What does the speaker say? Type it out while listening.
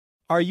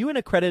Are you an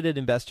accredited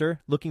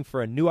investor looking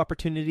for a new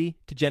opportunity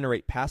to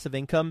generate passive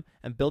income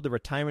and build the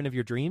retirement of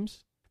your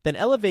dreams? Then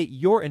elevate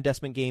your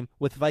investment game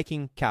with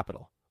Viking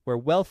Capital, where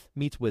wealth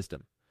meets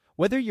wisdom.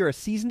 Whether you're a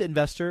seasoned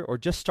investor or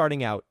just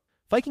starting out,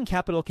 Viking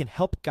Capital can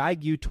help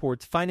guide you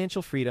towards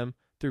financial freedom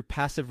through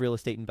passive real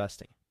estate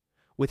investing.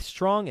 With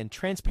strong and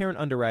transparent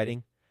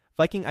underwriting,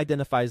 Viking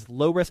identifies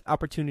low-risk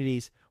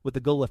opportunities with the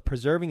goal of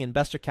preserving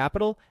investor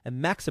capital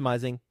and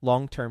maximizing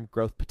long-term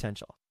growth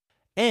potential.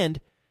 And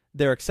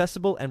their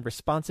accessible and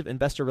responsive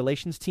investor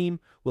relations team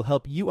will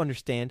help you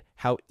understand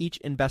how each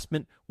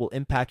investment will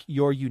impact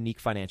your unique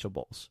financial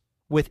goals.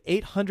 With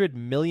 $800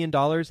 million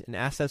in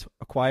assets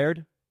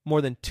acquired,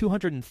 more than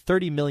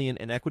 $230 million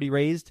in equity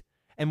raised,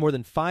 and more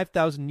than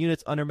 5,000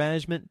 units under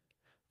management,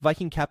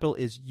 Viking Capital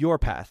is your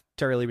path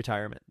to early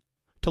retirement.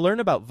 To learn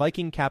about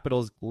Viking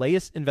Capital's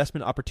latest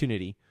investment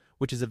opportunity,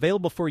 which is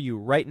available for you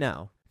right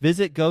now,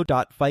 visit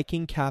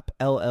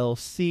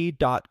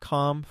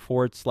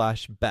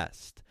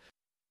go.vikingcapllc.com/best.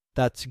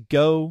 That's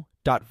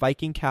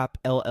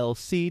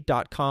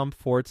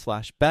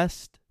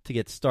go.vikingcapllc.com/best to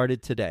get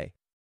started today.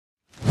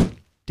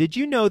 Did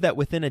you know that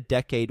within a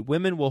decade,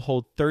 women will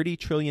hold $30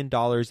 trillion in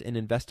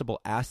investable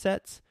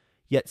assets?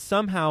 Yet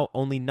somehow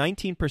only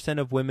 19%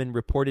 of women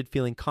reported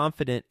feeling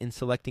confident in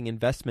selecting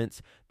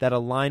investments that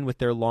align with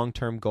their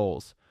long-term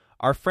goals.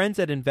 Our friends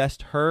at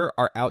InvestHer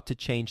are out to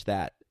change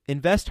that.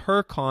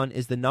 InvestHerCon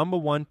is the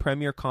 #1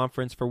 premier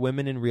conference for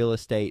women in real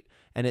estate,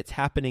 and it's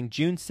happening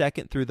June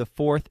 2nd through the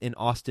 4th in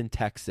Austin,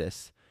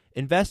 Texas.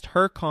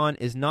 InvestHerCon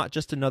is not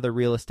just another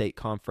real estate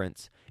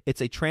conference. It's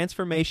a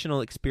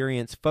transformational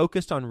experience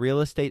focused on real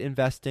estate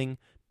investing,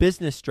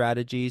 business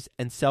strategies,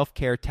 and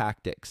self-care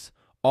tactics,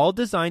 all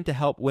designed to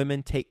help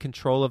women take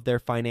control of their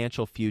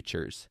financial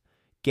futures.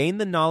 Gain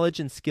the knowledge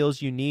and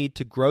skills you need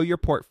to grow your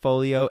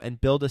portfolio and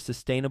build a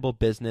sustainable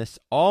business,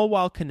 all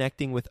while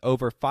connecting with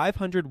over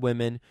 500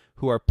 women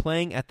who are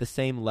playing at the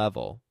same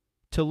level.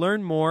 To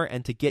learn more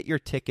and to get your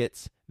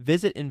tickets,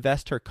 visit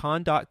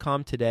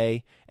InvestHerCon.com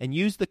today and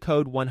use the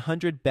code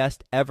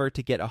 100BESTEVER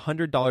to get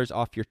 $100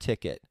 off your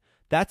ticket.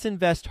 That's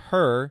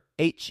InvestHer,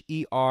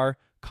 H-E-R,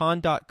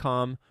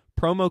 con.com,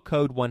 promo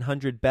code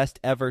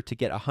 100BESTEVER to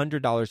get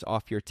 $100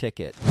 off your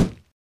ticket.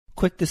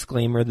 Quick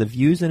disclaimer, the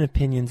views and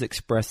opinions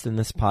expressed in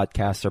this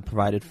podcast are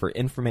provided for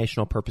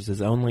informational purposes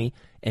only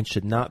and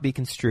should not be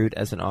construed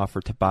as an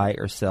offer to buy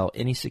or sell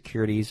any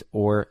securities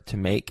or to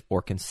make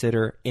or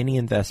consider any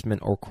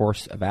investment or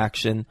course of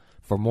action.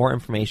 For more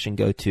information,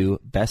 go to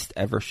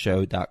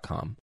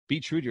bestevershow.com. Be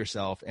true to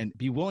yourself and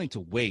be willing to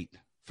wait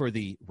for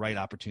the right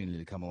opportunity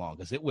to come along,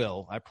 because it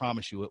will. I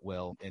promise you it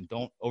will. And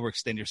don't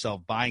overextend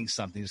yourself buying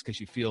something just because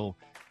you feel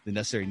the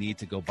necessary need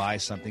to go buy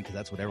something, because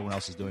that's what everyone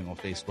else is doing on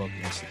Facebook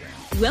and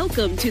Instagram.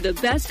 Welcome to the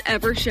Best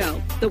Ever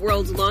Show, the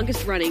world's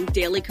longest running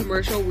daily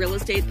commercial real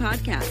estate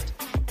podcast.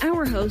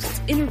 Our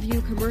hosts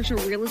interview commercial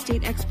real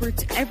estate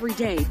experts every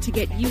day to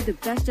get you the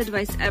best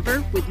advice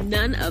ever with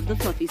none of the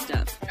fluffy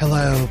stuff.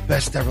 Hello,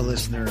 Best Ever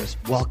listeners.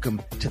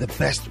 Welcome to the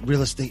Best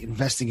Real Estate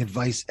Investing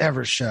Advice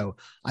Ever show.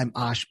 I'm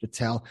Ash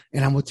Patel,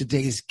 and I'm with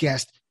today's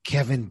guest,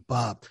 Kevin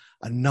Bubb.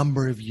 A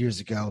number of years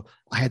ago,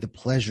 I had the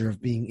pleasure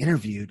of being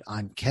interviewed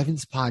on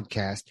Kevin's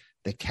podcast,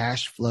 The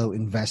Cash Flow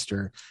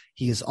Investor.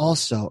 He is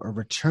also a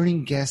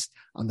returning guest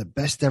on the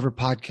Best Ever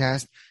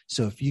podcast.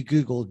 So if you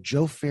Google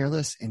Joe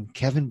Fairless and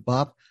Kevin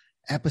Bubb,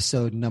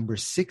 episode number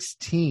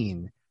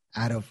 16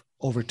 out of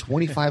over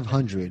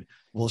 2,500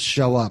 will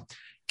show up.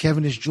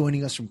 Kevin is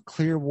joining us from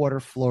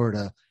Clearwater,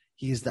 Florida.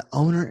 He is the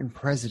owner and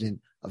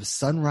president of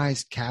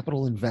Sunrise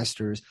Capital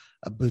Investors,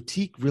 a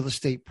boutique real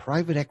estate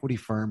private equity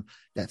firm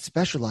that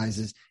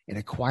specializes in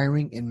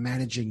acquiring and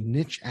managing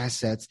niche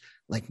assets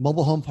like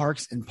mobile home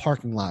parks and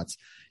parking lots.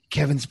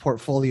 Kevin's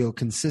portfolio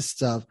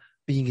consists of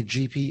being a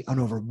GP on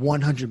over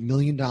 $100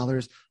 million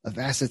of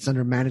assets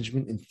under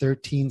management in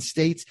 13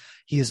 states.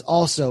 He is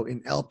also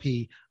an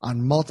LP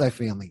on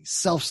multifamily,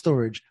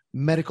 self-storage,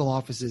 medical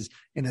offices,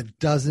 and a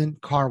dozen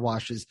car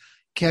washes.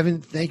 Kevin,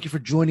 thank you for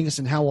joining us,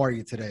 and how are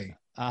you today?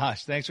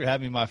 Thanks for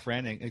having me, my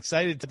friend. And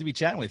excited to be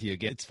chatting with you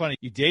again. It's funny,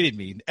 you dated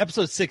me.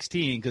 Episode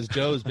 16, because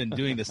Joe's been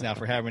doing this now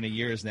for how many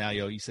years now?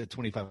 You said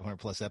 2,500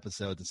 plus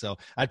episodes. And so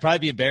I'd probably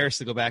be embarrassed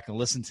to go back and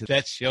listen to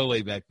that show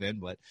way back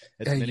then. But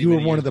you were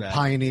one of the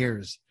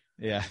pioneers.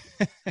 Yeah.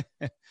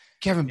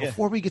 Kevin,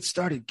 before we get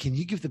started, can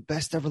you give the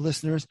Best Ever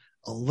listeners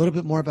a little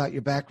bit more about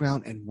your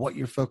background and what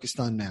you're focused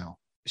on now?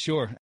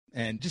 Sure.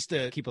 And just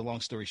to keep a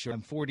long story short,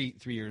 I'm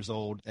 43 years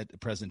old at the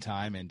present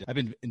time, and I've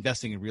been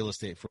investing in real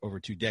estate for over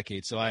 2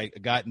 decades. So I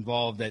got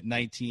involved at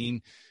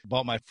 19,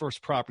 bought my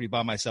first property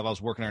by myself. I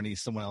was working underneath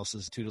someone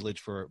else's tutelage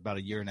for about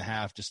a year and a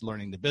half, just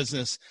learning the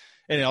business.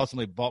 And I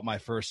ultimately bought my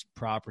first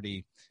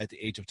property at the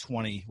age of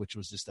 20, which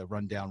was just a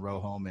rundown row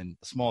home in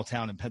a small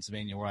town in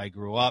Pennsylvania where I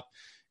grew up.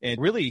 And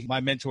really,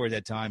 my mentor at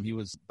that time, he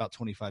was about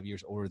 25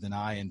 years older than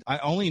I, and I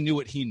only knew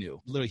what he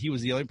knew. Literally, he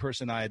was the only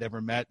person I had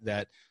ever met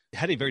that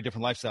had a very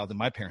different lifestyle than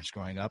my parents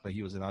growing up.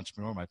 He was an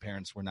entrepreneur. My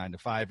parents were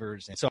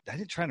 9-to-5ers. And so I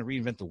didn't try to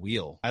reinvent the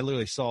wheel. I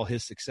literally saw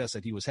his success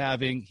that he was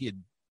having. He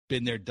had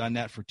been there, done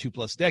that for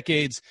 2+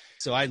 decades.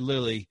 So I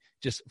literally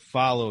just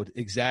followed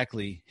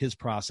exactly his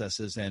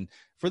processes. And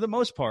for the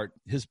most part,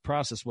 his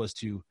process was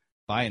to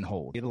buy and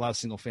hold. He had a lot of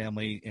single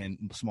family and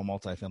small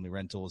multifamily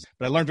rentals.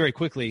 But I learned very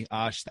quickly,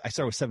 I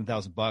started with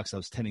 $7,000. I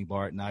was tending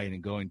bar at night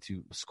and going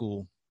to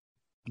school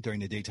during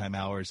the daytime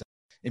hours.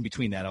 In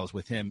between that, I was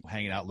with him,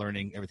 hanging out,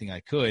 learning everything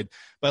I could.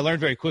 But I learned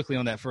very quickly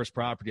on that first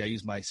property, I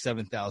used my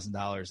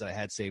 $7,000 that I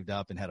had saved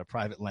up and had a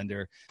private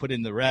lender put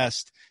in the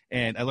rest.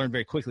 And I learned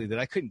very quickly that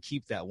I couldn't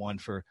keep that one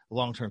for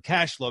long-term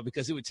cash flow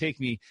because it would take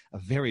me a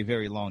very,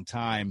 very long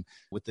time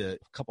with the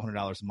couple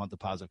 $100 a month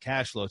deposit of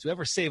cash flow to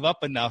ever save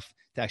up enough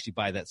to actually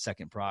buy that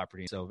second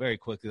property. So very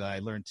quickly, I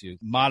learned to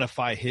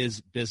modify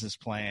his business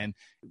plan,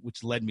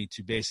 which led me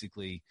to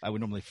basically, I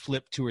would normally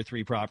flip 2 or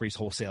 3 properties,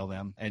 wholesale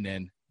them, and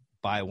then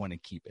buy one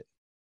and keep it.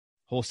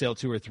 Wholesale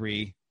 2 or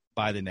 3,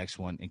 buy the next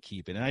one and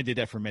keep it. And I did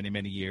that for many,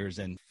 many years.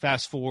 And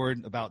fast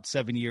forward about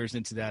 7 years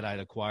into that, I'd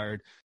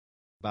acquired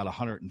about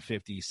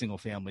 150 single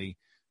family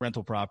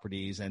rental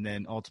properties and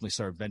then ultimately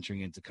started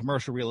venturing into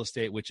commercial real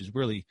estate, which is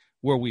really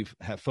where we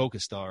have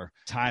focused our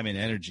time and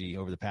energy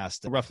over the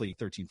past roughly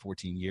 13,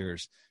 14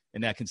 years.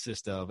 And that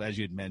consists of, as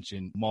you had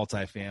mentioned,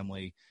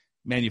 multifamily,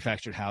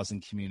 manufactured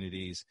housing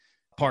communities,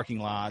 parking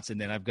lots, and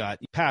then I've got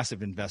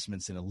passive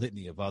investments in a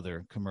litany of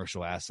other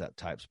commercial asset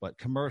types. But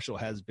commercial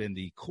has been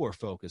the core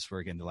focus for,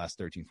 again, the last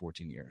 13,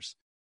 14 years.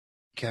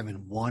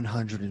 Kevin,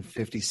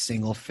 150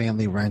 single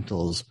family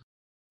rentals.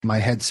 My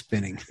head's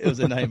spinning. It was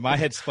a night. My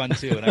head spun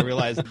too, and I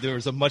realized there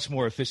was a much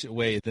more efficient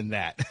way than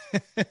that.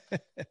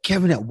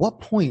 Kevin, at what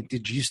point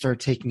did you start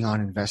taking on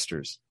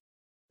investors?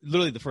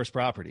 Literally the first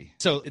property.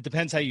 So it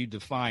depends how you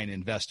define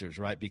investors,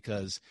 right?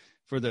 Because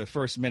for the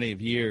first many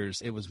of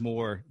years, it was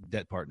more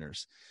debt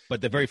partners.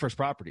 But the very first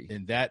property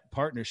and that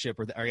partnership,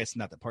 or I guess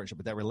not the partnership,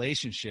 but that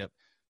relationship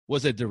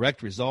was a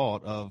direct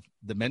result of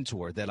the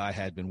mentor that I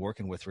had been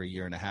working with for 1.5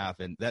 years.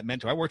 And that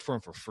mentor, I worked for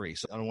him for free.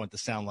 So I don't want it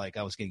to sound like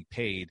I was getting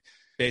paid.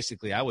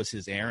 Basically, I was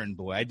his errand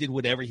boy. I did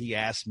whatever he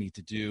asked me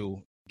to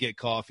do. Get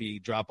coffee,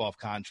 drop off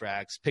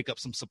contracts, pick up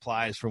some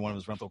supplies for one of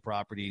his rental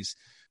properties,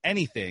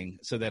 anything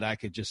so that I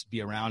could just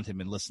be around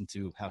him and listen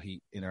to how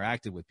he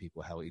interacted with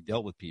people, how he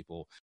dealt with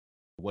people,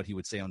 what he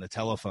would say on the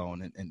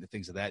telephone and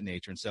things of that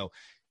nature. And so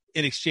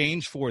in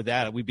exchange for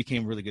that, we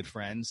became really good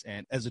friends.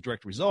 And as a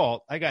direct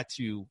result, I got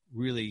to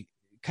really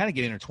kind of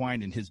get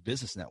intertwined in his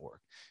business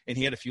network. And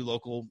he had a few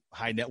local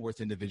high net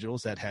worth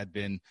individuals that had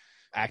been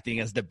acting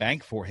as the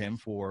bank for him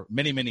for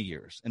many, many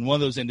years. And one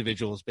of those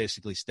individuals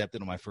basically stepped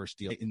into my first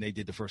deal, and they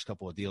did the first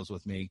couple of deals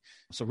with me.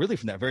 So really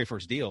from that very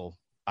first deal,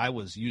 I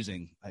was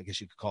using, I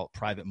guess you could call it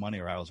private money,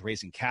 or I was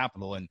raising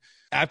capital. And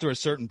after a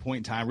certain point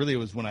in time, really it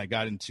was when I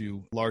got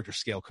into larger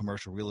scale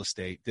commercial real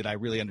estate, did I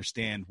really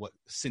understand what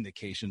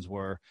syndications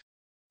were.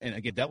 And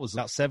again, that was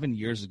about 7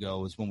 years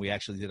ago is when we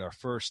actually did our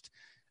first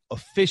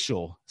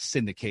official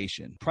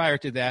syndication. Prior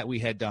to that, we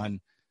had done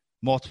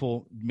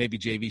multiple, maybe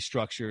JV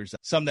structures,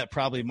 some that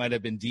probably might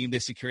have been deemed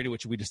as security,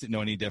 which we just didn't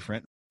know any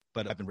different.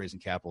 But I've been raising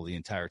capital the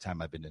entire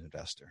time I've been an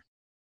investor.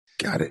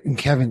 Got it. And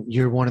Kevin,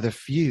 you're one of the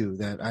few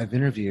that I've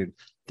interviewed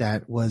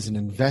that was an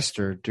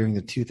investor during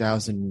the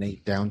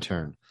 2008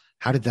 downturn.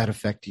 How did that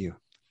affect you?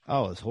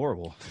 Oh, it was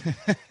horrible.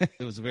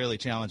 It was a really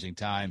challenging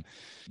time.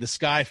 The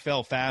sky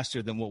fell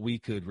faster than what we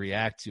could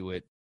react to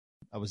it.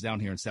 I was down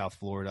here in South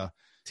Florida,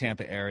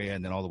 Tampa area,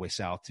 and then all the way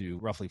south to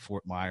roughly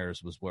Fort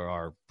Myers was where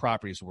our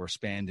properties were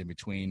spanned in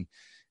between.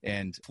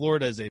 And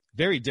Florida is a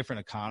very different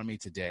economy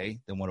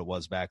today than what it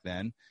was back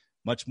then,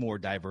 much more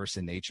diverse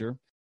in nature.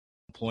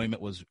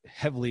 Employment was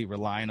heavily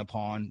reliant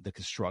upon the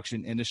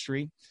construction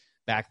industry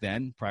back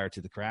then, prior to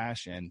the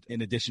crash. And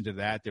in addition to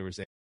that, there was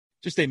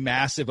just a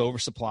massive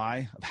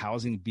oversupply of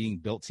housing being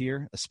built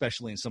here,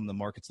 especially in some of the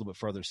markets a little bit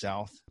further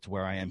south to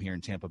where I am here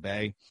in Tampa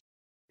Bay.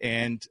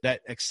 And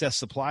that excess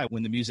supply,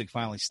 when the music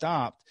finally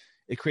stopped,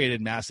 it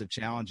created massive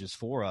challenges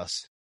for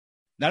us,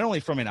 not only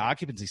from an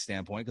occupancy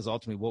standpoint, because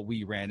ultimately what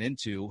we ran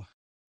into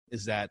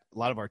is that a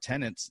lot of our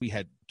tenants, we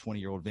had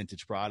 20-year-old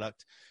vintage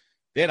product.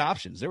 They had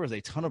options. There was a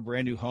ton of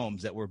brand new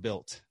homes that were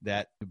built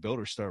that the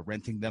builders started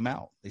renting them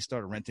out. They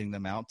started renting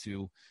them out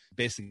to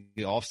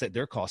basically offset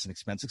their costs and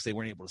expenses because they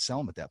weren't able to sell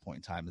them at that point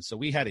in time. And so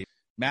we had a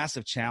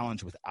massive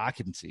challenge with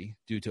occupancy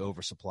due to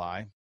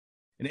oversupply.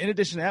 And in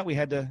addition to that, we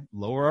had to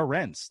lower our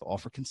rents,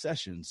 offer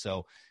concessions.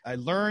 So I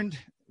learned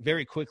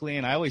very quickly,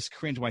 and I always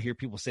cringe when I hear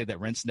people say that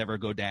rents never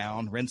go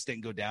down. Rents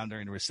didn't go down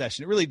during the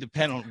recession. It really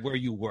depends on where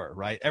you were,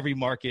 right? Every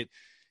market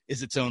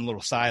is its own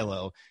little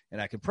silo.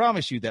 And I can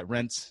promise you that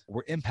rents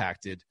were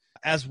impacted,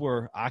 as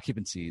were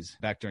occupancies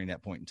back during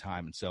that point in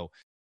time. And so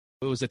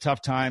it was a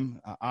tough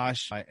time,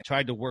 Ash. I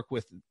tried to work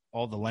with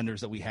all the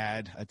lenders that we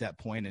had at that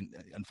point. And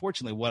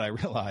unfortunately, what I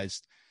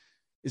realized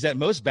is that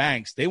most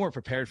banks, they weren't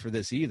prepared for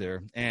this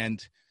either.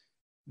 And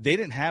they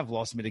didn't have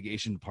loss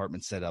mitigation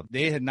departments set up.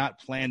 They had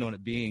not planned on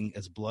it being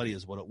as bloody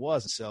as what it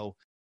was. So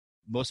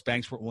most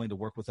banks weren't willing to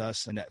work with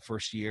us in that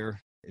first year.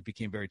 It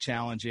became very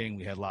challenging.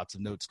 We had lots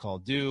of notes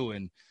called due,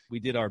 and we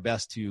did our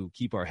best to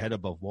keep our head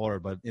above water.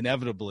 But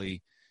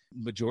inevitably,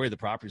 majority of the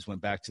properties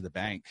went back to the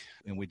bank,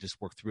 and we just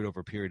worked through it over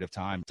a period of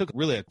time. It took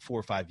really like 4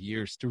 or 5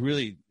 years to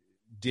really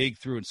dig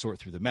through and sort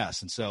through the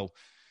mess. And so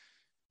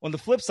on the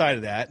flip side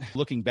of that,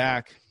 looking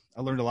back,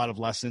 I learned a lot of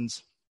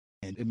lessons,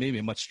 and it made me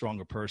a much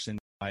stronger person.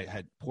 I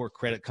had poor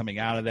credit coming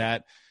out of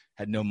that,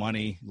 had no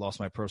money, lost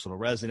my personal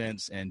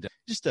residence, and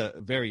just a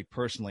very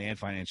personally and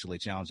financially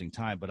challenging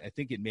time. But I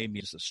think it made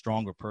me just a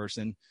stronger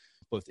person,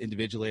 both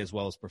individually as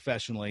well as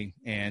professionally.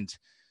 And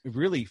it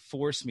really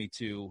forced me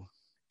to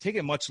take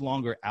a much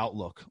longer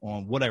outlook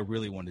on what I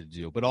really wanted to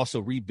do, but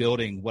also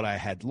rebuilding what I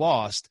had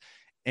lost.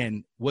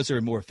 And was there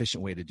a more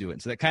efficient way to do it?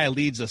 And so that kind of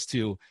leads us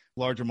to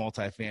larger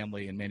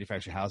multifamily and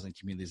manufactured housing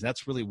communities.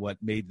 That's really what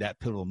made that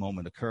pivotal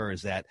moment occur,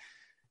 is that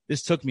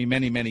this took me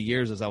many, many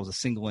years as I was a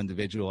single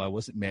individual. I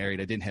wasn't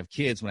married. I didn't have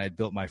kids when I had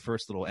built my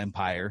first little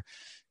empire.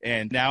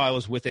 And now I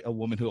was with a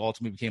woman who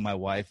ultimately became my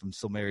wife. I'm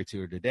still married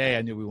to her today.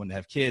 I knew we wanted to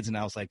have kids. And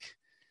I was like,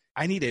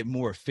 I need a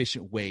more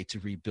efficient way to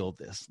rebuild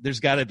this. There's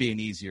got to be an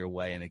easier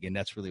way. And again,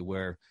 that's really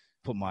where I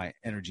put my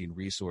energy and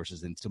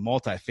resources into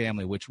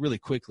multifamily, which really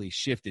quickly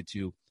shifted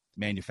to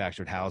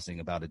manufactured housing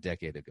about a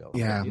decade ago.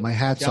 Yeah, my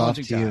hat's off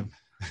to you.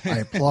 I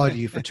applaud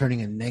you for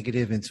turning a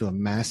negative into a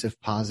massive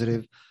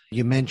positive.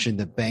 You mentioned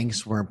the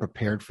banks weren't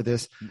prepared for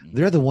this.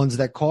 They're the ones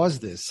that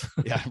caused this.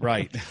 Yeah,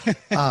 right.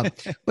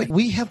 But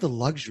we have the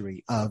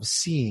luxury of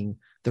seeing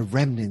the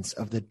remnants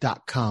of the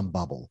dot-com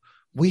bubble.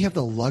 We have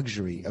the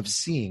luxury of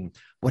seeing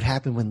what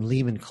happened when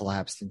Lehman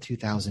collapsed in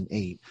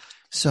 2008.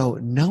 So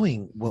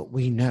knowing what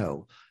we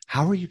know,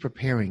 how are you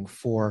preparing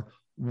for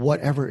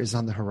whatever is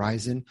on the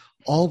horizon?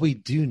 All we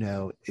do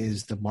know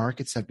is the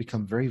markets have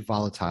become very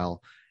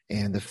volatile,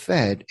 and the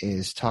Fed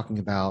is talking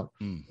about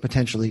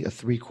potentially a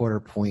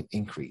 3/4 point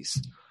increase.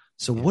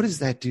 So what does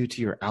that do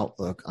to your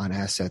outlook on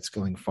assets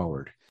going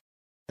forward?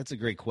 That's a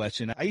great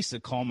question. I used to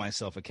call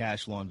myself a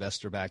cash flow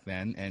investor back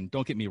then. And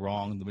don't get me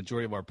wrong, the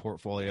majority of our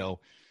portfolio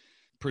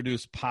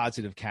produced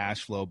positive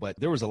cash flow, but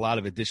there was a lot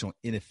of additional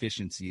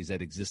inefficiencies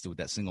that existed with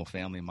that single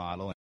family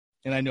model.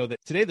 And I know that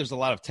today there's a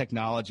lot of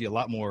technology, a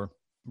lot more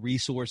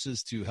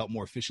resources to help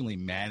more efficiently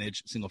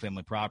manage single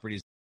family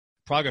properties.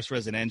 Progress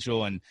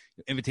Residential and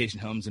Invitation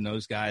Homes and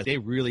those guys, they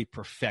really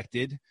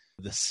perfected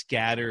the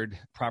scattered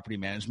property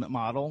management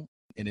model.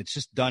 And it's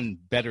just done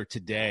better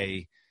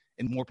today,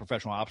 and more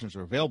professional options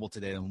are available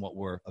today than what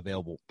were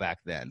available back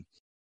then.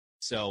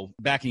 So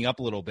backing up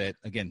a little bit,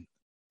 again,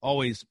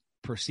 always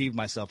perceived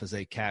myself as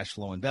a cash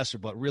flow investor,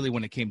 but really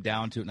when it came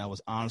down to it and I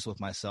was honest with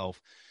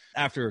myself,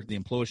 after the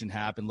implosion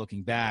happened,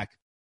 looking back,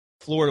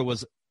 Florida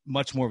was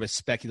much more of a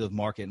speculative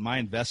market. My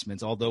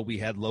investments, although we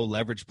had low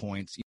leverage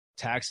points,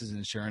 taxes and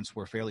insurance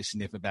were fairly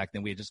significant back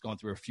then. We had just gone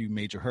through a few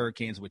major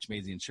hurricanes, which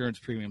made the insurance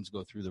premiums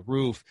go through the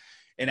roof.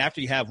 And after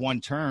you have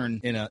one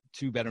turn in a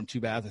 2-bedroom,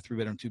 2-bath, or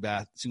 3-bedroom,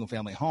 2-bath single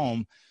family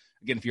home,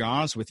 again, if you're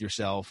honest with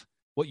yourself,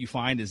 what you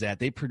find is that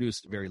they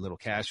produce very little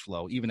cash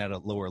flow, even at a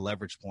lower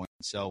leverage point.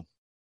 So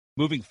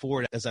moving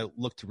forward, as I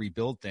look to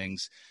rebuild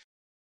things,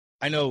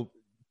 I know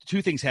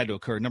two things had to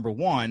occur. Number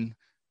one,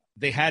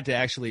 they had to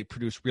actually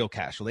produce real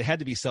cash flow. They had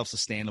to be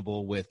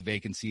self-sustainable with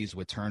vacancies,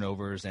 with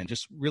turnovers, and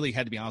just really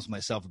had to be honest with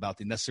myself about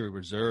the necessary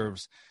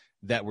reserves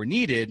that were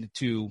needed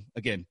to,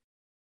 again,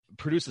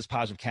 produce this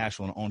positive cash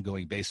flow on an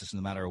ongoing basis,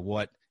 no matter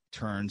what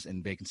turns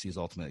and vacancies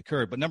ultimately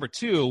occurred. But number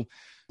two,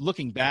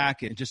 looking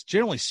back and just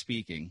generally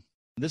speaking,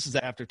 this is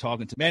after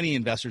talking to many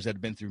investors that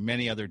have been through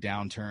many other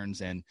downturns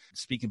and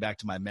speaking back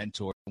to my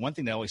mentor. One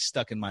thing that always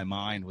stuck in my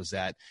mind was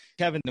that,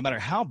 Kevin, no matter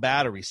how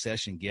bad a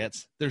recession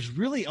gets, there's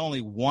really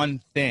only one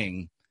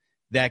thing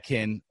that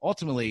can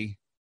ultimately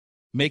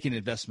make an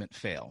investment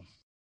fail.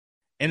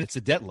 And it's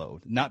a debt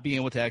load, not being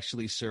able to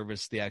actually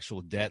service the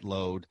actual debt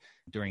load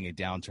during a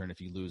downturn if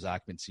you lose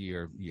occupancy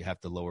or you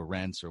have to lower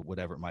rents or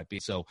whatever it might be.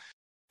 So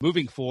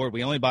moving forward,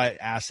 we only buy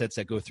assets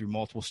that go through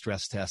multiple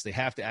stress tests. They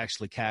have to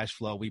actually cash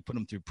flow. We put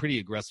them through pretty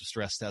aggressive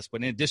stress tests.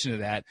 But in addition to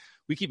that,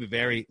 we keep a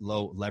very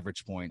low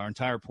leverage point. Our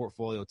entire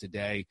portfolio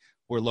today,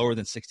 we're lower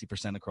than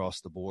 60%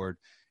 across the board.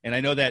 And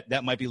I know that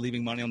that might be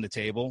leaving money on the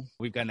table.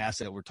 We've got an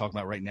asset that we're talking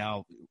about right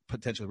now,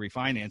 potentially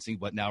refinancing,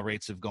 but now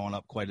rates have gone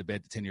up quite a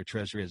bit. The 10-year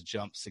treasury has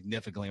jumped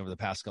significantly over the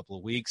past couple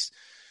of weeks.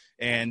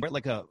 And we're at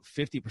like a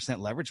 50%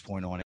 leverage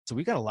point on it. So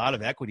we've got a lot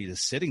of equity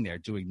that's sitting there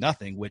doing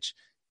nothing, which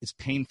is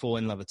painful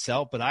in and of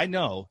itself. But I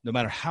know no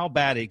matter how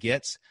bad it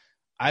gets,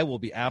 I will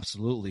be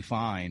absolutely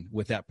fine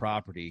with that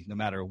property, no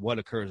matter what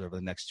occurs over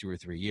the next 2 or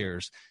 3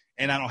 years.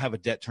 And I don't have a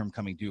debt term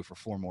coming due for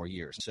 4 more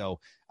years. So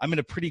I'm in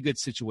a pretty good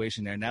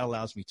situation there. And that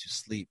allows me to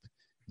sleep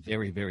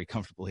very, very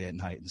comfortably at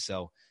night. And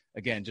so,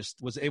 again,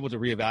 just was able to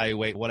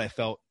reevaluate what I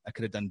felt I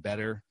could have done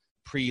better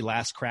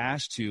pre-last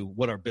crash to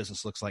what our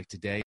business looks like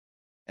today.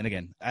 And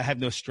again, I have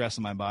no stress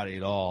in my body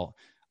at all,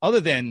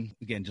 other than,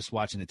 again, just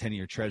watching the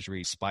 10-year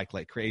treasury spike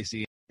like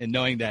crazy and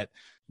knowing that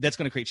that's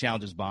going to create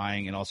challenges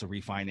buying and also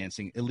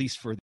refinancing, at least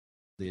for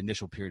the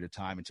initial period of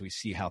time until we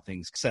see how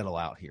things settle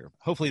out here.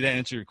 Hopefully that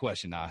answered your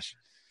question, Ash.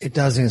 It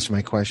does answer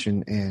my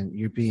question, and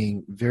you're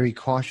being very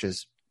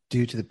cautious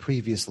due to the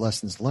previous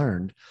lessons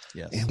learned.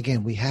 Yes. And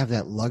again, we have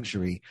that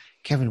luxury.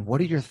 Kevin,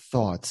 what are your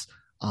thoughts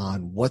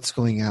on what's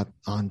going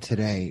on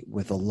today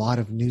with a lot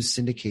of new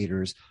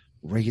syndicators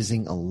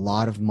raising a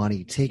lot of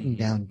money, taking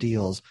down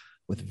deals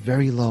with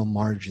very low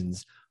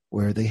margins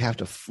where they have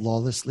to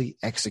flawlessly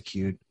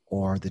execute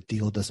or the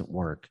deal doesn't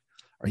work.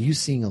 Are you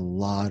seeing a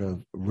lot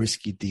of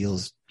risky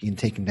deals being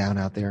taken down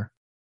out there?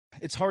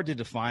 It's hard to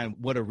define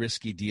what a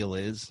risky deal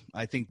is.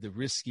 I think the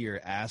riskier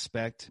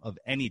aspect of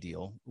any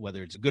deal,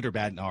 whether it's good or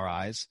bad in our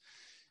eyes,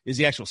 is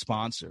the actual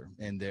sponsor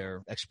and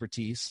their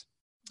expertise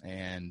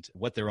and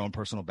what their own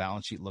personal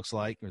balance sheet looks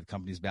like, or the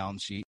company's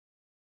balance sheet.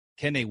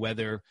 Can they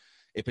weather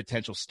a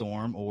potential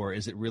storm, or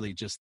is it really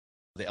just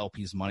the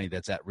LP's money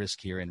that's at risk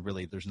here? And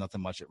really, there's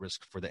nothing much at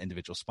risk for the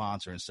individual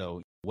sponsor. And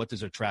so what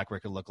does their track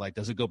record look like?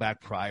 Does it go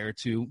back prior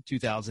to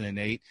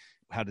 2008?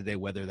 How did they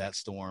weather that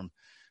storm?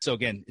 So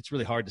again, it's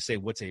really hard to say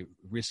what's a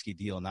risky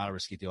deal and not a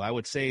risky deal. I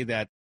would say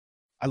that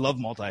I love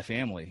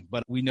multifamily,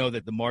 but we know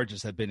that the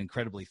margins have been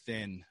incredibly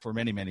thin for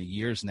many, many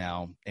years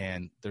now.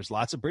 And there's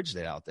lots of bridge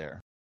debt out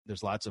there.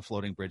 There's lots of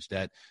floating bridge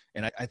debt.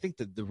 And I think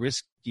that the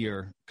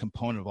riskier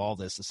component of all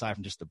this, aside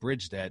from just the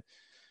bridge debt,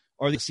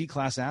 are the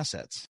C-class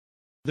assets.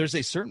 There's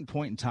a certain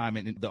point in time,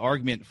 and the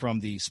argument from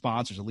the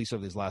sponsors, at least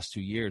over these last 2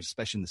 years,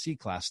 especially in the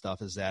C-class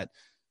stuff, is that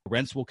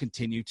rents will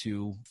continue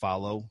to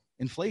follow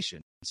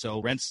inflation.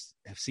 So rents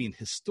have seen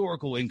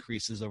historical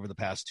increases over the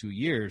past 2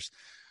 years.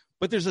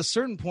 But there's a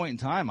certain point in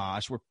time,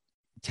 Ash, where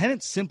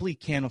tenants simply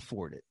can't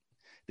afford it.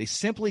 They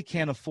simply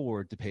can't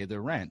afford to pay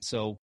their rent.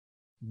 So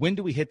when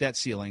do we hit that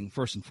ceiling,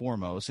 first and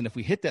foremost? And if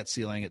we hit that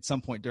ceiling at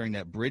some point during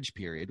that bridge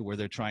period where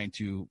they're trying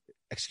to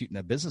execute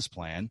a business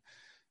plan,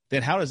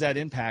 then how does that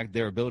impact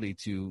their ability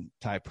to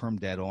tie perm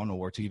debt on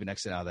or to even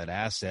exit out of that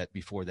asset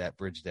before that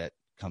bridge debt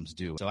comes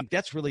due? So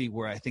that's really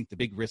where I think the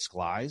big risk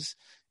lies.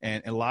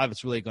 And a lot of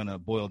it's really going to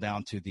boil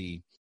down to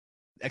the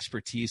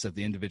expertise of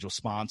the individual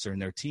sponsor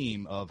and their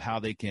team of how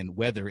they can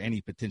weather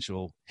any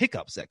potential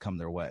hiccups that come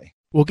their way.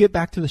 We'll get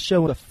back to the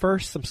show, but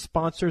first, some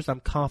sponsors I'm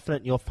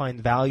confident you'll find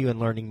value in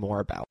learning more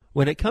about.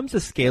 When it comes to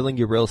scaling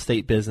your real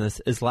estate business,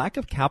 is lack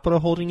of capital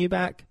holding you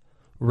back?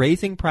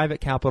 Raising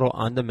private capital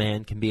on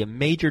demand can be a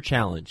major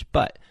challenge,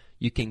 but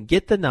you can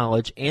get the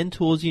knowledge and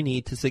tools you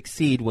need to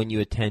succeed when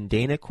you attend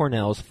Dana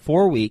Cornell's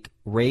 4-week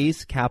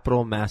Raise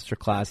Capital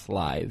Masterclass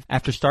Live.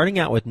 After starting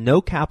out with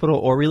no capital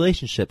or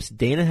relationships,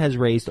 Dana has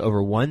raised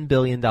over $1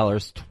 billion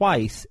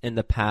twice in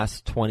the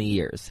past 20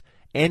 years.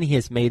 And he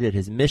has made it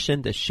his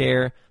mission to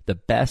share the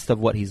best of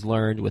what he's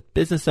learned with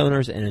business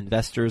owners and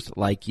investors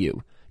like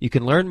you. You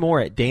can learn more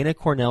at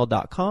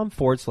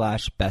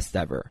danacornell.com/best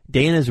ever.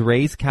 Dana's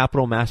Raise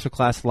Capital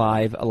Masterclass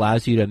Live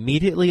allows you to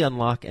immediately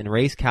unlock and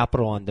raise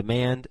capital on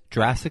demand,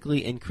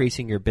 drastically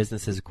increasing your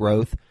business's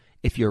growth.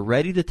 If you're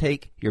ready to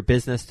take your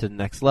business to the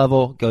next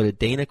level, go to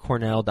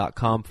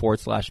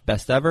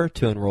danacornell.com/best ever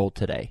to enroll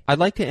today. I'd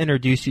like to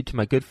introduce you to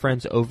my good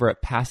friends over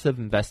at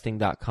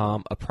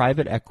PassiveInvesting.com, a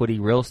private equity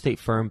real estate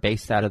firm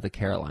based out of the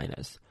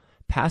Carolinas.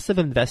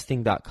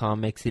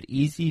 PassiveInvesting.com makes it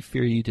easy for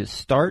you to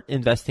start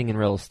investing in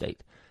real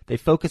estate. They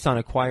focus on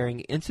acquiring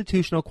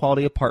institutional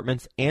quality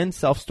apartments and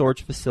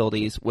self-storage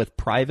facilities with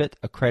private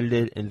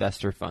accredited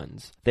investor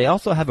funds. They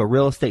also have a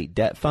real estate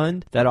debt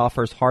fund that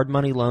offers hard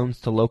money loans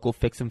to local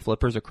fix and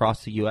flippers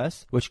across the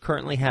U.S., which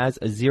currently has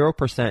a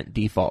 0%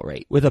 default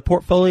rate. With a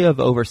portfolio of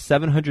over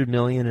 $700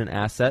 million in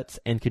assets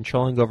and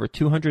controlling over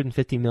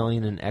 $250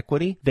 million in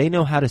equity, they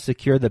know how to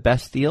secure the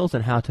best deals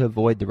and how to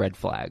avoid the red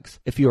flags.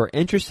 If you are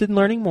interested in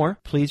learning more,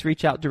 please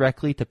reach out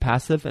directly to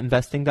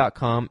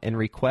PassiveInvesting.com and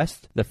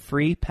request the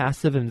free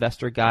Passive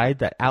Investor Guide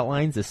that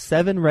outlines the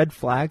 7 red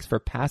flags for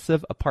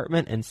passive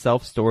apartment and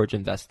self-storage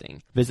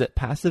investing. Visit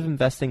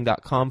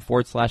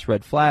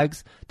PassiveInvesting.com/red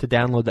flags to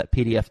download that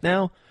PDF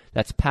now.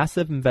 That's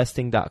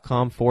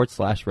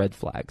PassiveInvesting.com/red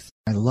flags.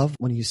 I love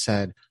when you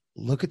said,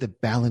 look at the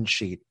balance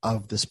sheet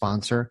of the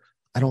sponsor.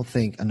 I don't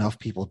think enough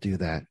people do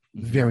that.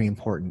 Very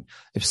important.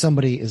 If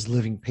somebody is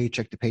living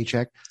paycheck to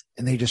paycheck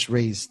and they just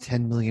raised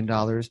 $10 million,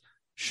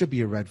 should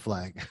be a red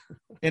flag.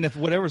 And if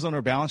whatever's on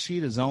their balance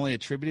sheet is only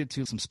attributed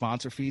to some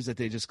sponsor fees that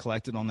they just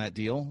collected on that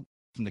deal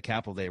from the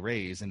capital they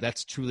raised, and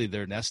that's truly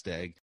their nest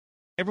egg,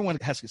 everyone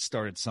has to get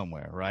started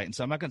somewhere, right? And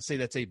so I'm not going to say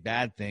that's a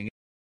bad thing.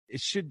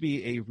 It should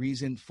be a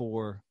reason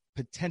for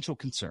potential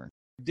concern.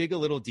 Dig a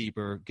little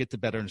deeper, get to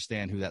better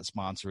understand who that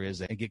sponsor is,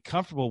 and get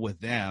comfortable with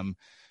them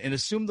and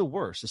assume the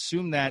worst.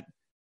 Assume that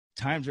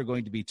times are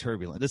going to be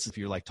turbulent. This is if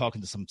you're like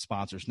talking to some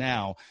sponsors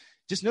now.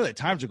 Just know that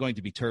times are going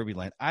to be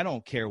turbulent. I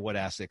don't care what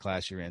asset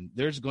class you're in.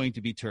 There's going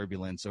to be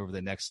turbulence over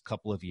the next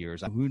couple of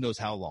years. Who knows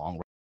how long?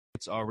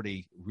 It's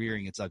already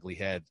rearing its ugly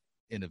head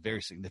in a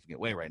very significant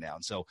way right now.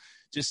 And so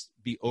just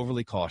be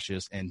overly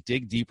cautious and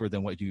dig deeper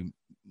than what you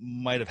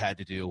might have had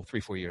to do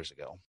 3-4 years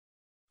ago.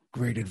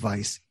 Great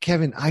advice.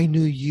 Kevin, I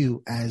knew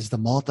you as the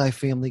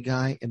multifamily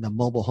guy and the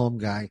mobile home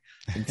guy.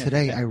 And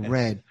today I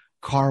read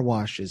car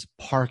washes,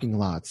 parking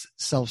lots,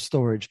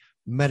 self-storage,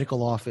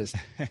 medical office.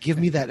 Give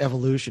me that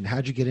evolution.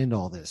 How'd you get into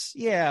all this?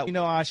 Yeah,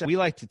 Ash, we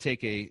like to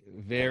take a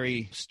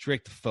very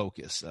strict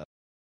focus,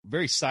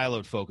 very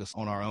siloed focus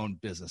on our own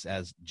business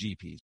as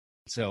GPs.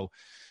 So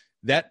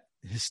that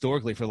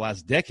historically for the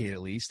last decade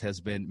at least has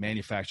been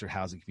manufactured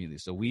housing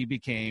communities. So we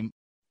became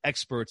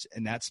experts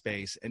in that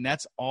space, and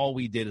that's all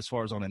we did as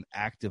far as on an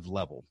active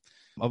level.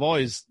 I've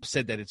always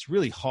said that it's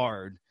really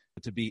hard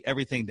to be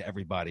everything to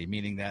everybody,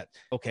 meaning that,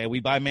 okay, we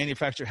buy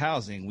manufactured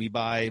housing, we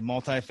buy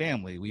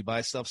multifamily, we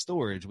buy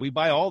self-storage, we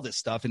buy all this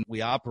stuff and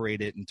we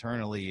operate it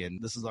internally,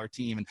 and this is our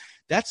team. And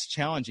that's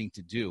challenging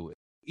to do.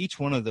 Each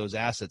one of those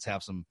assets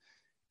have some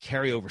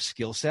carryover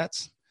skill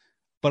sets,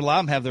 but a lot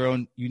of them have their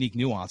own unique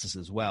nuances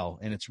as well.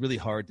 And it's really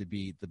hard to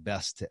be the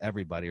best to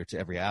everybody or to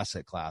every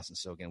asset class. And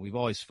so again, we've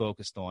always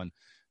focused on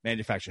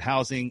manufactured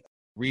housing.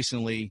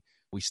 Recently,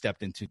 we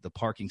stepped into the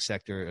parking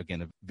sector,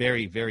 again, a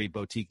very, very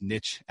boutique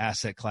niche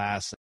asset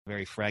class,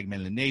 very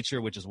fragmented in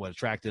nature, which is what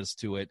attracted us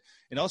to it,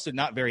 and also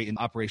not very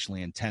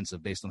operationally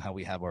intensive based on how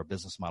we have our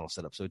business model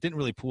set up. So it didn't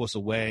really pull us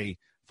away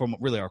from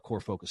really our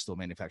core focus, still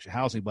manufactured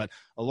housing. But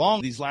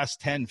along these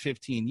last 10,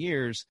 15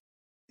 years,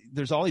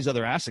 there's all these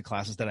other asset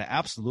classes that I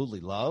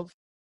absolutely love.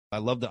 I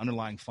love the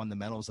underlying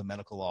fundamentals of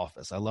medical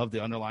office. I love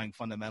the underlying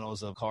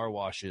fundamentals of car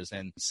washes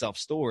and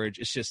self-storage.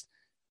 It's just,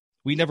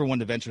 we never wanted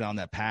to venture down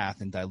that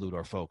path and dilute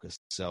our focus.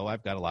 So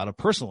I've got a lot of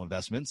personal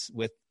investments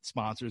with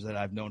sponsors that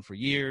I've known for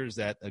years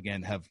that,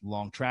 again, have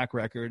long track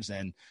records.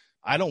 And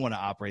I don't want to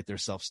operate their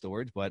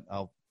self-storage, but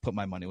I'll put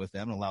my money with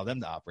them and allow them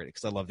to operate it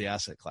because I love the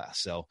asset class.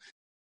 So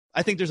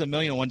I think there's a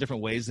million and one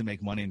different ways to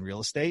make money in real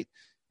estate.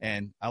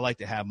 And I like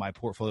to have my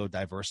portfolio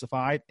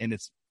diversified. And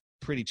it's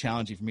pretty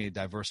challenging for me to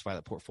diversify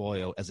the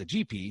portfolio as a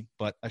GP,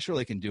 but I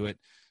surely can do it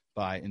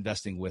by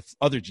investing with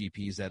other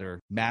GPs that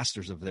are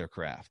masters of their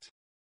craft.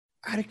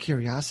 Out of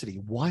curiosity,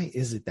 why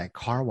is it that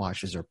car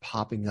washes are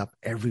popping up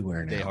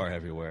everywhere now? They are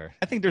everywhere.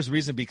 I think there's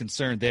reason to be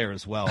concerned there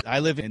as well.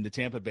 I live in the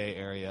Tampa Bay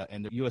area,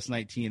 and the US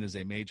 19 is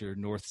a major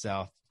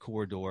north-south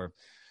corridor.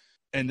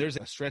 And there's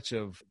a stretch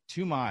of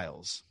 2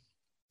 miles,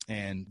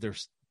 and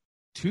there's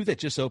 2 that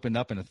just opened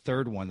up and a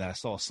third one that I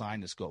saw a sign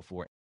to go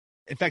for.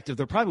 In fact,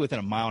 they're probably within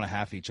 1.5 miles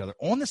of each other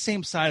on the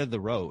same side of the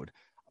road.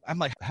 I'm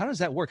like, how does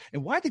that work?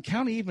 And why did the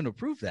county even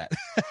approve that?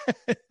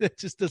 That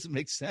just doesn't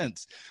make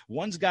sense.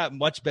 One's got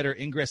much better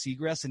ingress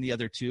egress than the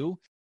other 2.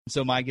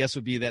 So my guess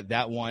would be that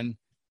that one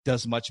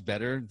does much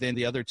better than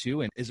the other 2.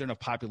 And is there enough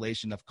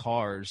population of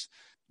cars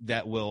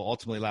that will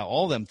ultimately allow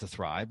all of them to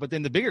thrive? But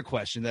then the bigger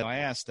question that I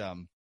asked, I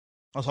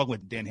was talking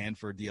with Dan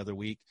Hanford the other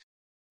week.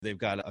 They've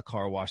got a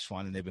car wash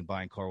fund, and they've been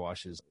buying car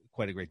washes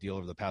quite a great deal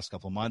over the past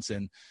couple of months.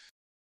 And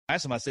I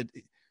asked him, I said,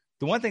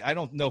 the one thing I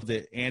don't know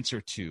the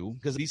answer to,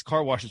 because these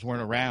car washes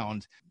weren't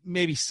around,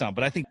 maybe some,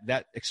 but I think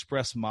that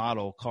express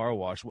model car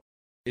wash,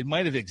 it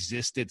might have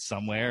existed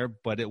somewhere,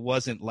 but it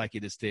wasn't like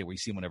it is today where you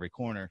see them on every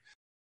corner.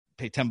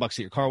 Pay $10 at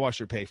your car wash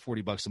or pay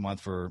 $40 a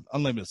month for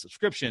unlimited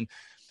subscription.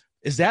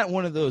 Is that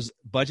one of those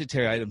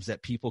budgetary items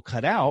that people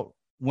cut out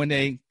when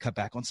they cut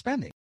back on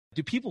spending?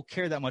 Do people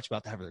care that much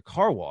about having their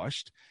car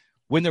washed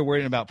when they're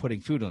worrying about putting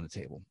food on the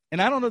table?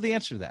 And I don't know the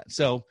answer to that.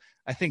 So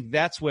I think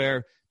that's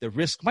where the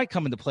risk might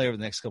come into play over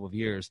the next couple of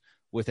years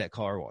with that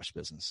car wash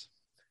business.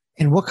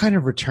 And what kind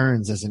of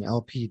returns as an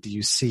LP do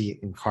you see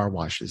in car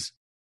washes?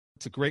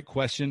 It's a great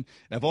question.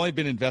 I've only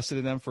been invested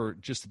in them for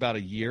just about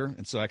a year.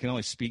 And so I can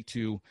only speak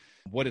to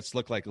what it's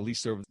looked like, at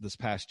least over this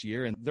past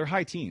year. And they're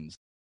high teens.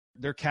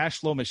 They're cash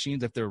flow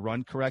machines if they're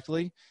run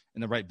correctly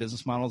and the right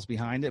business models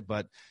behind it.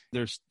 But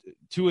there's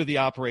 2 of the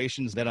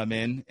operations that I'm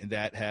in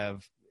that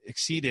have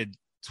exceeded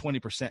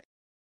 20%.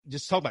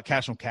 Just talk about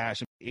cash on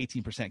cash,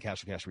 18%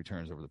 cash on cash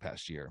returns over the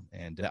past year.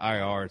 And the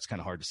IRR, it's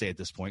kind of hard to say at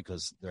this point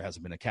because there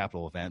hasn't been a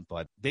capital event,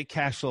 but they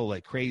cash flow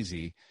like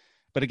crazy.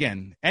 But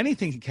again,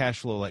 anything can cash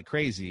flow like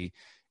crazy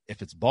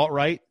if it's bought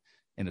right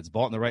and it's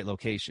bought in the right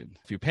location.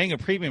 If you're paying a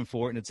premium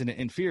for it and it's in an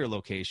inferior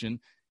location,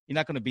 you're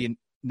not going to be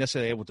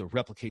necessarily able to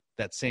replicate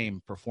that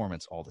same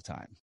performance all the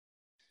time.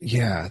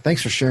 Yeah,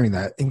 thanks for sharing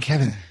that. And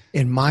Kevin,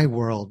 in my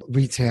world,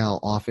 retail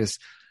office,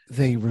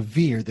 they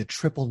revere the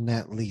triple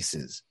net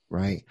leases,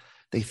 right?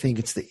 They think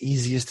it's the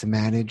easiest to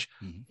manage.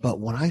 Mm-hmm. But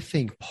when I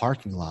think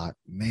parking lot,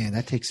 man,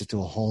 that takes it to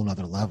a whole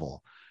nother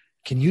level.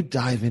 Can you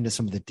dive into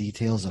some of the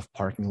details of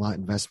parking lot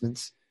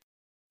investments?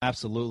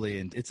 Absolutely.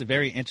 And it's a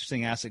very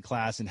interesting asset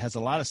class and has a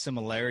lot of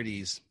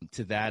similarities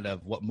to that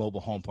of what mobile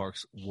home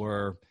parks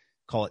were,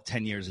 call it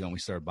 10 years ago when we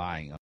started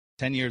buying them.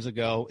 10 years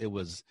ago, it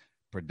was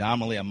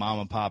predominantly a mom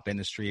and pop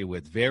industry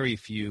with very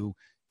few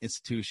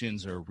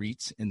institutions or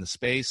REITs in the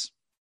space.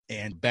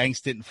 And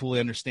banks didn't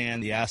fully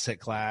understand the asset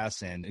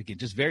class, and again,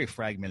 just very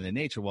fragmented in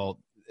nature. Well,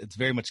 it's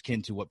very much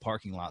akin to what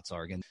parking lots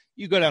are. Again,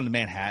 you go down to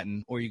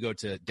Manhattan or you go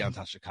to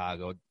downtown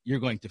Chicago, you're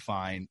going to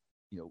find,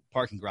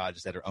 parking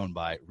garages that are owned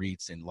by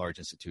REITs and large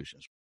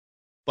institutions.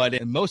 But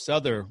in most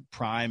other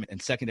prime and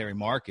secondary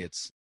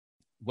markets,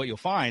 what you'll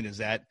find is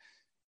that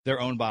they're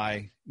owned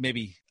by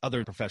maybe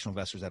other professional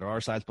investors that are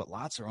our size, but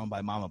lots are owned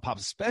by mom and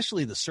pops,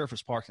 especially the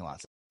surface parking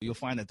lots. You'll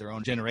find that they're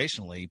owned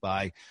generationally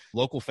by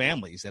local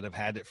families that have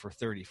had it for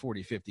 30,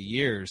 40, 50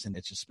 years, and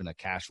it's just been a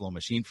cash flow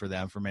machine for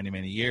them for many,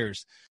 many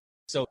years.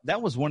 So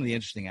that was one of the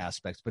interesting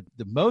aspects. But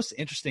the most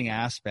interesting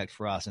aspect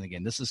for us, and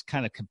again, this is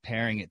kind of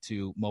comparing it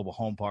to mobile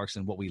home parks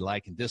and what we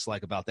like and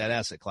dislike about that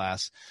asset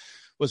class,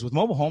 was with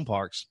mobile home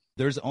parks,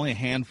 there's only a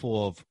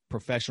handful of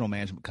professional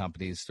management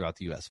companies throughout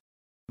the U.S.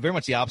 Very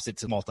much the opposite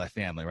to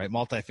multifamily, right?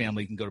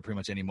 Multifamily, you can go to pretty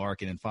much any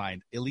market and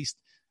find at least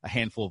a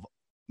handful of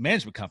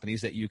management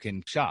companies that you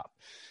can shop.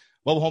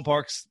 Mobile home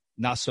parks,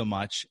 not so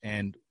much.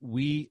 And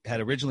we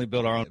had originally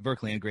built our own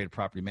vertically integrated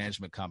property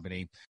management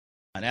company.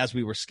 And as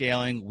we were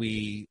scaling,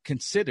 we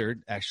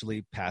considered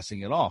actually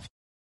passing it off.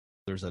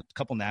 There's a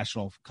couple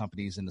national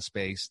companies in the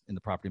space, in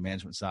the property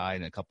management side,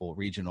 and a couple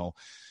regional.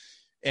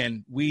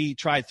 And we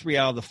tried 3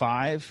 out of the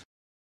 5,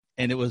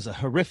 and it was a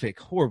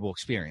horrible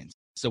experience.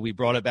 So we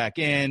brought it back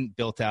in,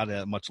 built out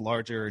a much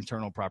larger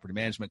internal property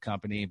management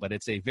company, but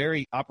it's a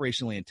very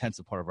operationally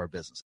intensive part of our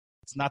business.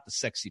 It's not the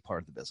sexy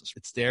part of the business.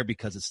 It's there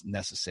because it's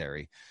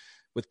necessary.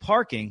 With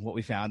parking, what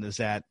we found is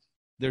that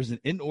there's an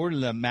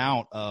inordinate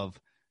amount of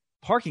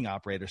parking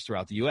operators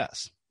throughout the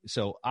U.S.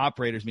 So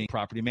operators meaning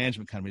property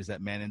management companies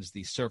that manage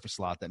the surface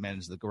lot, that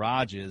manage the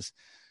garages,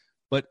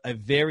 but a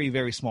very,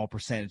 very small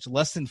percentage,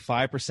 less than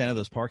 5% of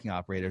those parking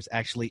operators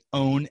actually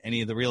own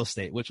any of the real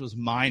estate, which was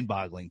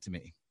mind-boggling to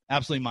me.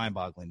 Absolutely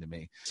mind-boggling to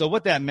me. So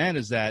what that meant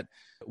is that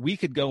we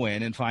could go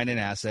in and find an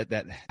asset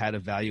that had a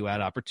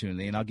value-add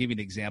opportunity. And I'll give you an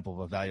example of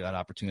a value-add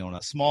opportunity on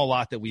a small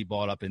lot that we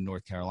bought up in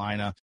North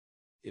Carolina.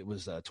 It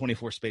was a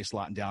 24-space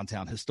lot in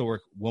downtown,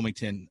 historic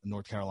Wilmington,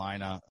 North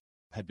Carolina.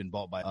 Had been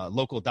bought by a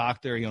local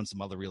doctor. He owned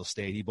some other real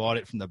estate. He bought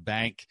it from the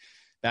bank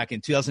back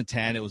in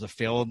 2010. It was a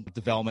failed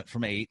development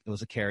from 8. It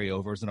was a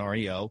carryover. It was an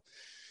REO.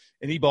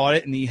 And he bought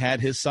it, and he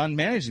had his son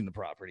managing the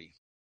property,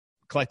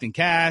 collecting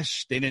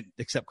cash. They didn't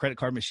accept credit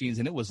card machines,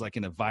 and it was like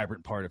in a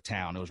vibrant part of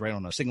town. It was right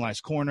on a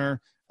signalized corner,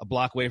 a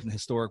block away from the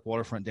historic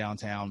waterfront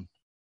downtown.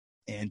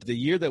 And the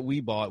year that we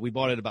bought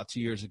it about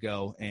 2 years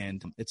ago,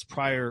 and its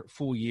prior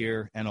full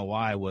year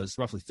NOI was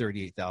roughly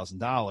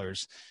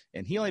 $38,000,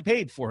 and he only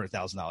paid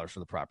 $400,000 for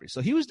the property.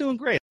 So he was doing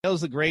great. That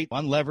was a great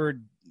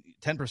unlevered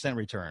 10%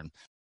 return.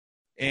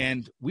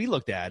 And we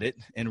looked at it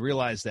and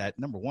realized that,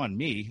 number one,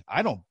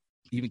 I don't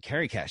even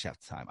carry cash half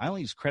the time. I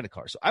only use credit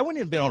cards. So I wouldn't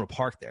have been able to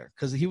park there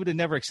because he would have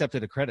never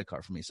accepted a credit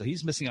card from me. So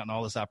he's missing out on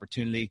all this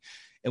opportunity.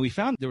 And we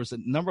found there was a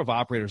number of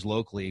operators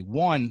locally,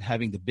 one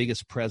having the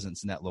biggest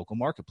presence in that local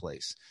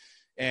marketplace.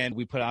 And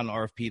we put out an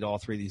RFP to all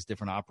 3 of these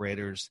different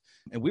operators.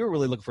 And we were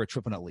really looking for a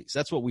triple net lease.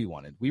 That's what we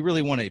wanted. We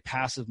really wanted a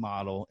passive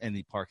model in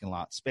the parking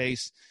lot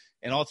space.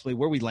 And ultimately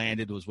where we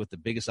landed was with the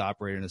biggest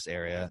operator in this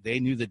area. They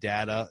knew the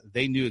data.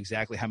 They knew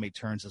exactly how many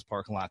turns this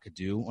parking lot could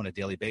do on a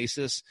daily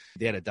basis.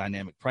 They had a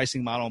dynamic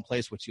pricing model in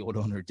place, which the old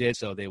owner did.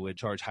 So they would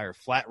charge higher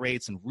flat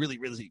rates and really,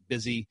 really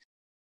busy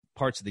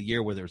parts of the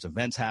year where there's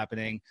events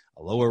happening,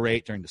 a lower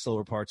rate during the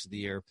slower parts of the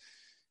year.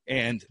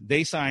 And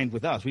they signed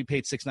with us. We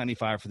paid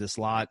 $695 for this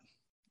lot.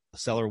 The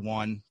seller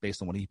won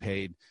based on what he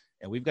paid.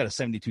 And we've got a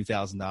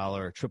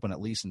 $72,000 triple net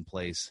lease in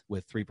place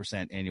with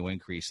 3% annual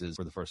increases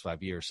for the first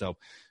 5 years. So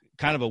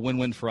kind of a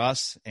win-win for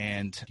us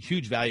and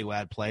huge value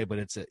add play, but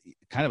it's a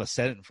kind of a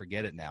set it and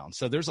forget it now. And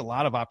so there's a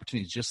lot of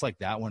opportunities just like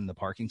that one in the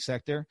parking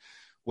sector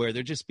where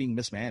they're just being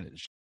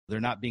mismanaged. They're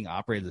not being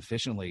operated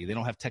efficiently. They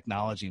don't have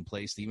technology in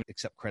place to even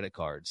accept credit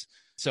cards.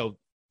 So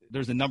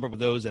there's a number of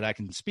those that I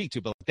can speak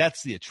to, but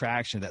that's the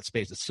attraction of that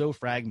space. It's so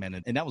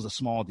fragmented. And that was a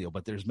small deal,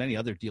 but there's many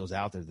other deals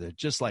out there that are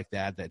just like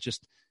that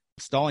just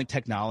installing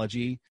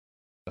technology,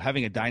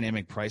 having a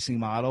dynamic pricing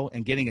model,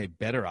 and getting a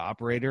better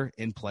operator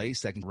in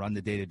place that can run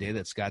the day-to-day,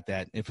 that's got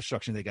that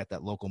infrastructure, they got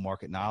that local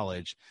market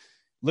knowledge.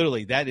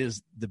 Literally, that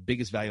is the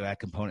biggest value add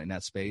component in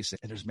that space.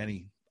 And there's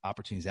many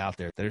opportunities out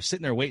there that are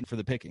sitting there waiting for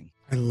the picking.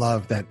 I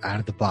love that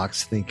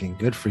out-of-the-box thinking.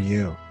 Good for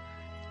you.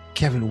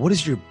 Kevin, what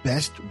is your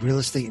best real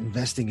estate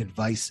investing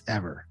advice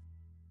ever?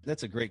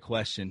 That's a great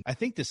question. I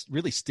think this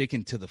really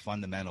sticking to the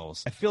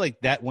fundamentals. I feel like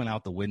that went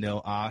out the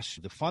window, Osh.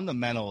 The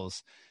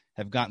fundamentals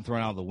have gotten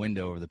thrown out the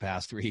window over the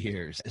past 3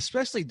 years,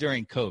 especially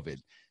during COVID.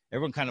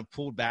 Everyone kind of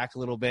pulled back a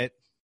little bit,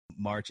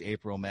 March,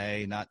 April,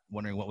 May, not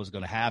wondering what was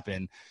going to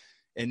happen.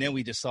 And then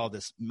we just saw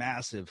this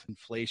massive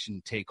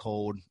inflation take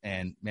hold.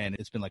 And man,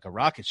 it's been like a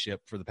rocket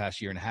ship for the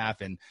past year and a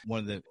half. And one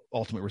of the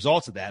ultimate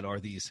results of that are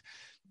these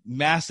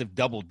massive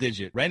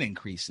double-digit rent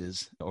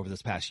increases over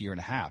this past year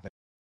and a half.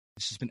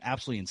 It's just been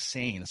absolutely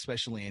insane,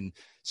 especially in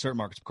certain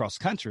markets across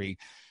the country.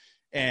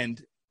 And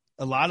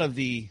a lot of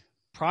the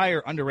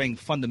prior underwriting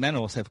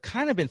fundamentals have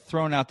kind of been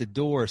thrown out the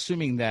door,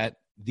 assuming that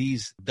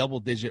these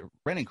double-digit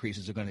rent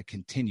increases are going to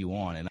continue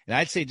on. And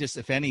I'd say just,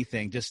 if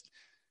anything, just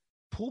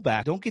pull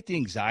back. Don't get the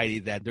anxiety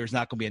that there's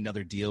not going to be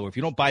another deal. Or if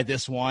you don't buy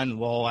this one,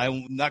 well,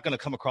 I'm not going to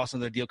come across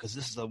another deal because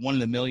this is a 1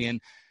 in a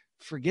million.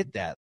 Forget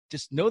that.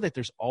 Just know that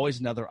there's always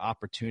another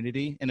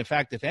opportunity. And in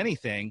fact, if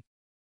anything,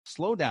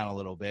 slow down a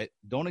little bit.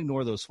 Don't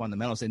ignore those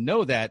fundamentals, and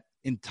know that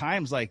in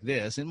times like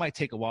this, it might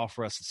take a while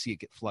for us to see it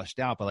get flushed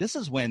out, but this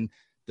is when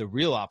the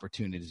real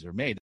opportunities are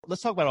made.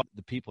 Let's talk about all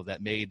the people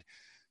that made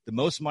the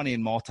most money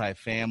in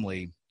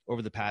multifamily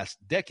over the past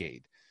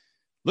decade.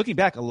 Looking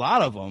back, a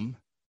lot of them,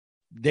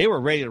 they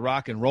were ready to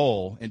rock and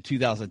roll in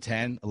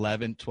 2010,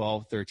 11,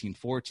 12, 13,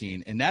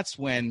 14. And that's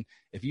when,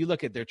 if you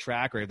look at their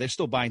track record, they're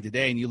still buying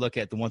today, and you look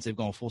at the ones they've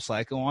gone full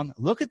cycle on,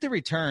 look at the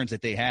returns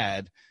that they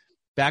had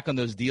back on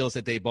those deals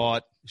that they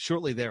bought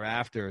shortly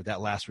thereafter,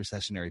 that last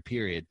recessionary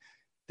period,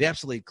 they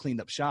absolutely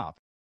cleaned up shop.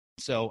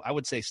 So I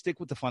would say stick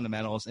with the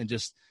fundamentals and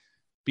just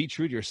be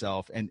true to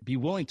yourself and be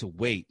willing to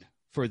wait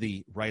for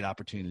the right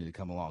opportunity to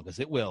come along, because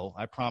it will.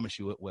 I promise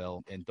you it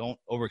will. And don't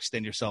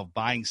overextend yourself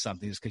buying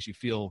something just because you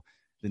feel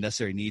the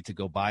necessary need to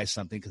go buy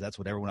something because that's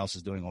what everyone else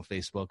is doing on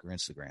Facebook or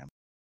Instagram.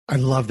 I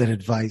love that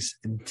advice,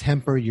 and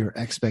temper your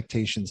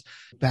expectations.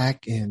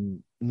 Back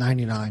in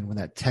 99, when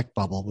that tech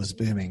bubble was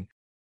booming,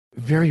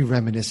 very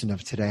reminiscent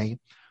of today,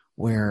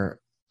 where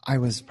I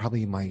was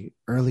probably in my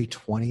early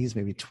 20s,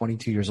 maybe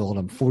 22 years old.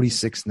 I'm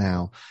 46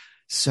 now.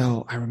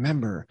 So I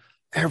remember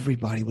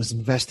everybody was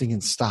investing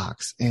in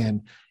stocks.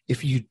 And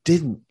if you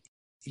didn't,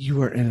 you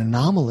were an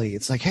anomaly.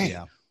 It's like, hey,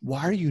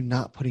 why are you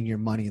not putting your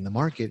money in the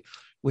market?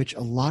 Which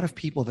a lot of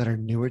people that are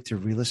newer to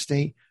real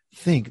estate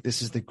think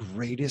this is the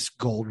greatest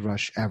gold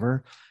rush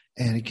ever.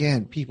 And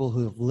again, people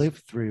who have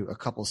lived through a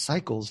couple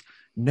cycles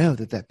know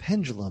that that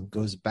pendulum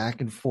goes back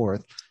and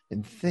forth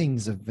and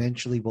things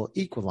eventually will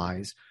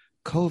equalize.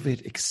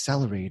 COVID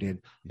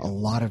accelerated a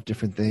lot of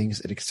different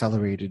things. It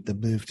accelerated the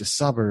move to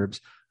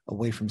suburbs,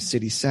 away from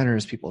city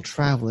centers, people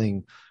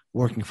traveling,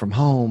 working from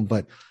home.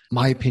 But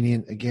my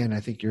opinion, again, I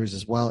think yours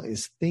as well,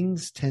 is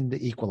things tend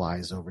to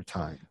equalize over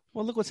time.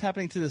 Well, look what's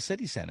happening to the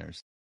city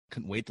centers.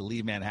 Couldn't wait to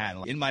leave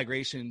Manhattan. In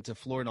migration to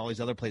Florida and all these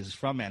other places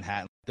from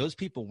Manhattan, those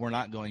people were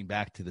not going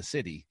back to the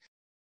city.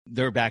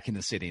 They're back in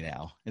the city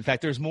now. In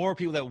fact, there's more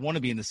people that want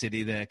to be in the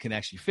city than can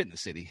actually fit in the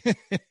city.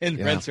 And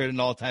rents are at an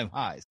all-time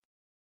highs.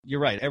 You're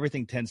right.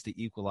 Everything tends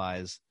to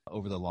equalize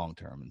over the long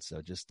term. And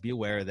so just be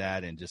aware of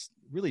that and just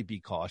really be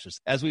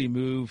cautious as we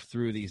move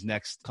through these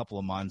next couple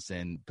of months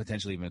and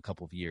potentially even a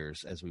couple of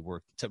years as we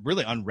work to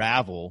really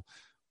unravel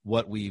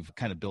what we've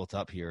kind of built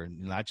up here,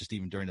 not just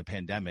even during the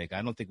pandemic.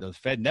 I don't think the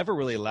Fed never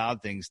really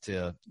allowed things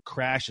to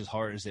crash as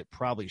hard as it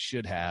probably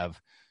should have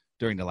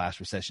during the last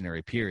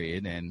recessionary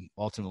period, and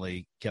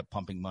ultimately kept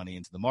pumping money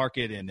into the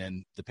market. And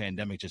then the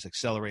pandemic just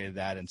accelerated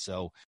that. And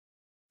so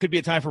could be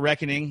a time for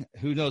reckoning.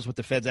 Who knows what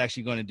the Fed's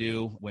actually going to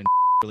do when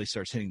really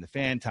starts hitting the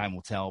fan? Time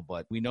will tell,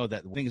 but we know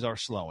that things are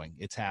slowing.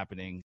 It's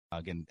happening.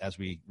 Again, as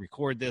we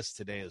record this,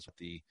 today is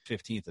the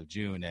 15th of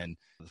June, and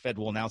the Fed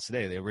will announce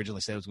today. They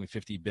originally said it was going to be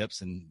 50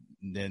 bips, and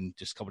then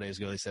just a couple of days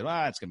ago, they said,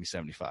 it's going to be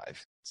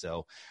 75.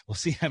 So we'll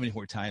see how many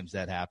more times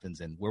that happens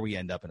and where we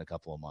end up in a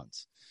couple of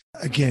months.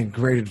 Again,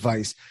 great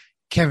advice.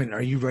 Kevin,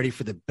 are you ready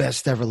for the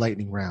best ever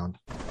lightning round?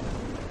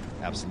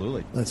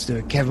 Absolutely. Let's do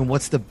it. Kevin,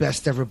 what's the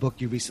best ever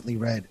book you recently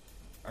read?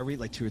 I read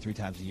like 2 or 3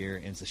 times a year,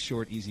 and it's a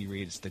short, easy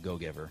read. It's The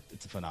Go-Giver.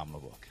 It's a phenomenal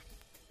book.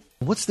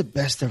 What's the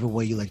best ever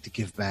way you like to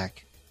give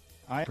back?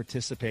 I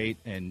participate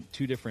in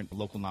 2 different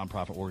local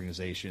nonprofit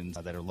organizations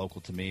that are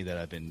local to me that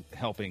I've been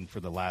helping for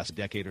the last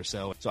decade or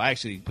so. So I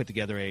actually put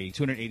together a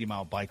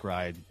 280-mile bike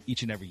ride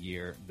each and every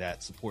year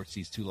that supports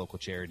these 2 local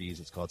charities.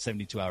 It's called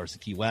 72 Hours to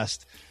Key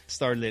West.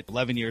 Started it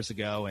 11 years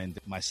ago, and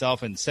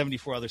myself and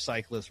 74 other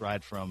cyclists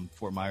ride from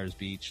Fort Myers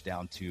Beach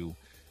down to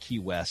Key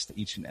West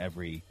each and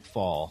every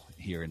fall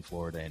here in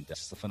Florida. And it's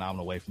just a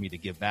phenomenal way for me to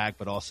give back,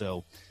 but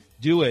also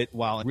do it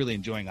while really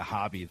enjoying a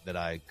hobby that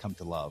I come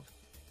to love.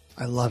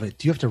 I love it.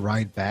 Do you have to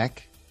ride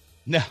back?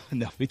 No.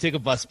 We take a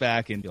bus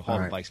back and haul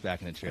the bikes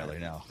back in a trailer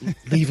now.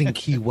 Leaving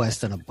Key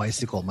West on a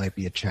bicycle might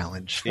be a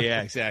challenge.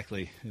 Yeah,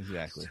 exactly.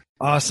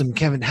 Awesome.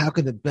 Kevin, how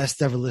can the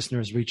best ever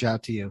listeners reach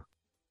out to you?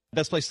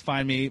 Best place to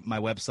find me, my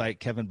website,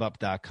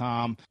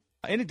 kevinbupp.com.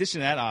 In addition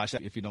to that, Ash,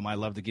 if you don't mind,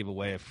 I'd love to give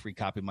away a free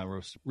copy of my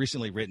most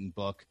recently written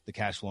book, The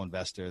Cash Flow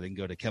Investor. They can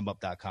go to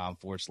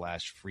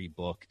kevinbupp.com/free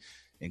book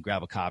and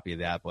grab a copy of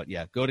that. But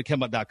yeah, go to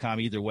kevinbupp.com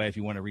either way if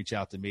you want to reach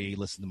out to me,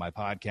 listen to my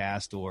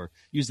podcast, or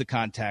use the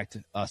contact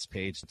us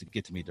page to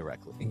get to me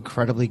directly.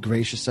 Incredibly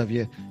gracious of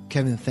you.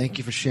 Kevin, thank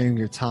you for sharing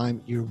your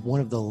time. You're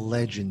one of the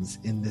legends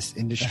in this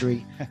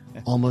industry,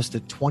 almost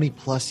a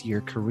 20-plus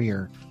year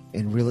career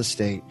in real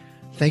estate.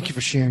 Thank you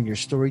for sharing your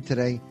story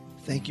today.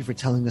 Thank you for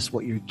telling us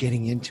what you're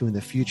getting into in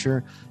the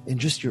future and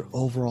just your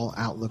overall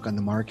outlook on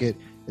the market.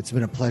 It's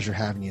been a pleasure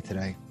having you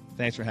today.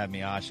 Thanks for having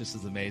me, Ash. This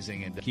is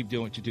amazing. And keep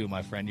doing what you do,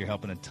 my friend. You're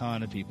helping a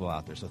ton of people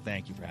out there. So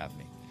thank you for having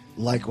me.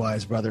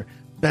 Likewise, brother.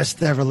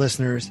 Best ever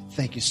listeners,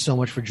 thank you so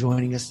much for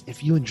joining us.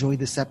 If you enjoyed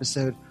this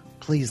episode,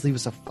 please leave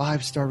us a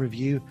 5-star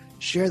review.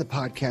 Share the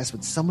podcast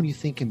with someone you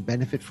think can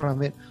benefit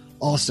from it.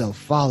 Also,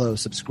 follow,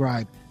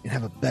 subscribe, and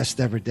have a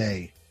best ever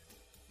day.